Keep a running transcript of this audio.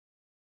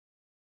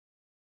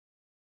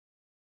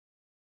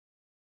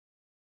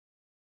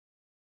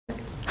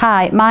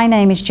Hi, my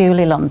name is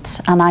Julie Lunt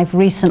and I've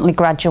recently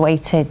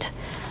graduated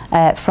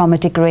from a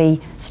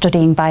degree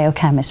studying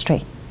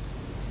biochemistry.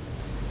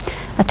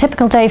 A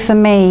typical day for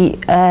me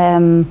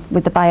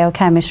with the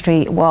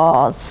biochemistry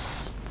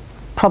was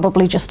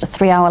probably just a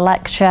 3-hour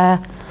lecture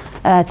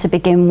to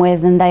begin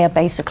with, and they are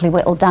basically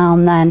whittled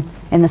down then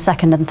in the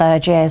second and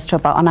third years to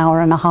about an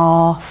hour and a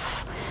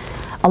half.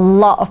 A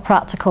lot of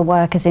practical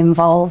work is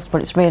involved,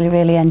 but it's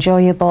really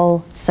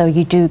enjoyable, so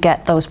you do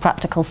get those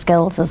practical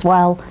skills as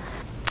well.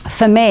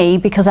 For me,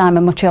 because I'm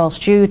a mature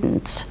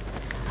student,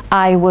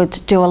 I would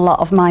do a lot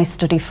of my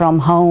study from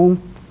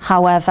home.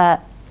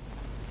 However,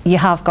 you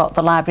have got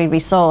the library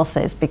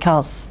resources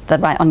because they're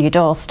right on your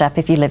doorstep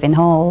if you live in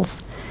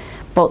halls.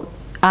 But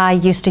I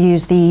used to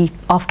use the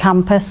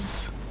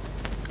off-campus,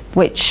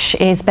 which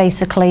is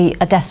basically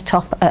a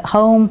desktop at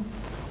home,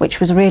 which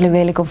was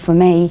really good for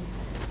me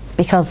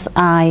because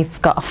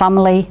I've got a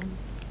family.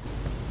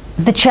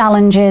 The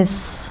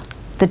challenges,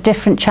 the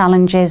different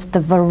challenges, the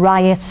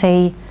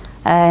variety,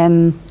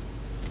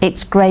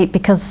 it's great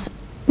because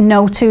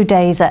no 2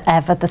 days are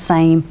ever the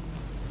same.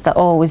 They're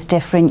always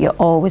different. You're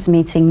always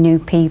meeting new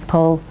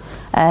people,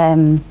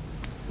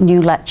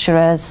 new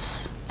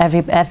lecturers.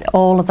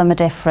 All of them are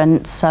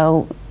different.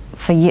 So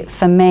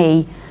for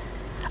me,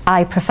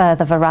 I prefer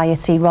the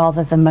variety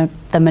rather than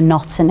the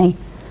monotony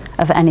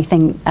of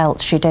anything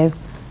else you do.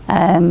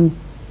 I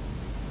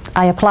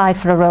applied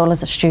for a role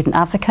as a student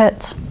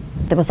advocate.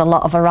 There was a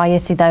lot of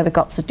variety there.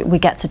 We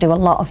get to do a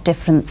lot of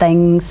different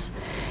things.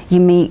 You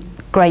meet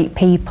great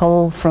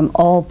people from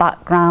all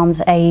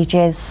backgrounds,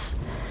 ages.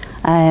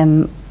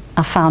 I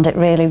found it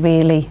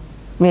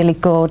really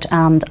good,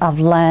 and I've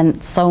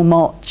learned so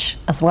much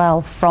as well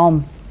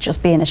from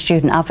just being a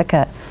student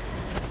advocate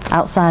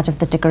outside of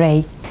the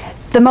degree.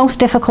 The most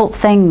difficult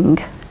thing,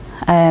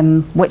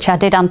 which I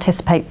did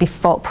anticipate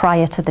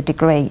prior to the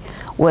degree,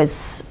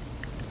 was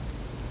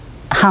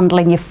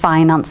handling your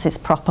finances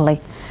properly.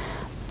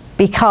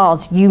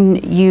 Because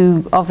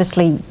you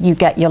obviously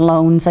get your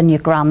loans and your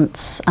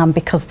grants, and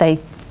because they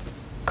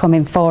come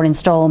in 4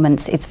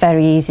 instalments, it's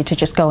very easy to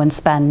just go and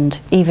spend,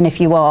 even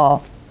if you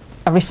are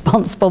a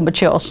responsible,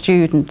 mature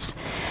student.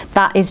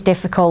 That is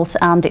difficult,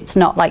 and it's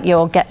not like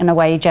you're getting a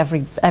wage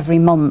every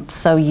month,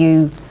 so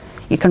you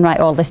can write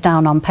all this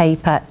down on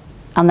paper,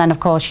 and then of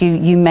course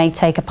you may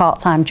take a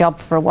part-time job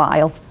for a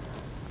while,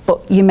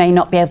 but you may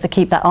not be able to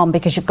keep that on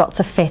because you've got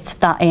to fit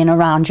that in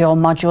around your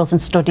modules and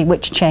study,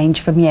 which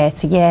change from year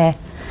to year.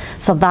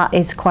 So that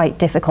is quite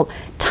difficult.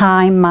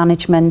 Time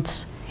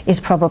management is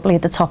probably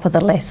the top of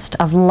the list.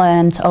 I've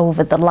learned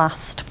over the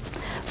last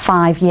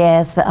 5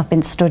 years that I've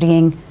been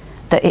studying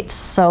that it's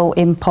so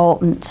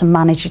important to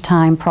manage your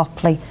time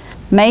properly.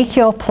 Make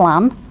your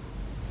plan,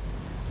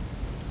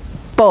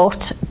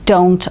 but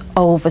don't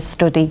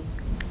overstudy.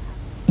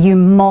 You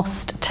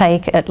must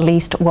take at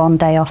least 1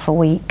 day off a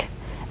week,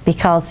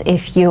 because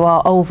if you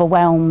are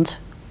overwhelmed,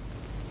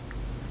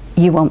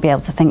 you won't be able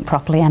to think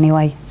properly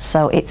anyway.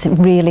 So it's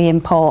really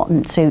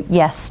important to,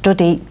 yes,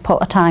 study,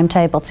 put a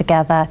timetable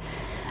together.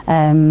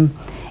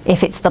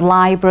 If it's the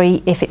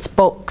library, if it's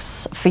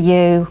books for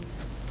you,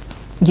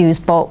 use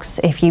books.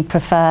 If you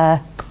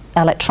prefer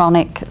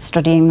electronic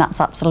studying,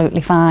 that's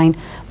absolutely fine,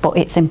 but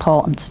it's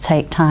important to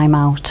take time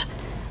out.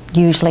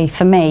 Usually,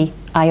 for me,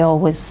 I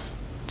always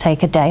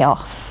take a day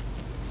off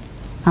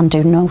and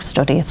do no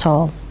study at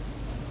all.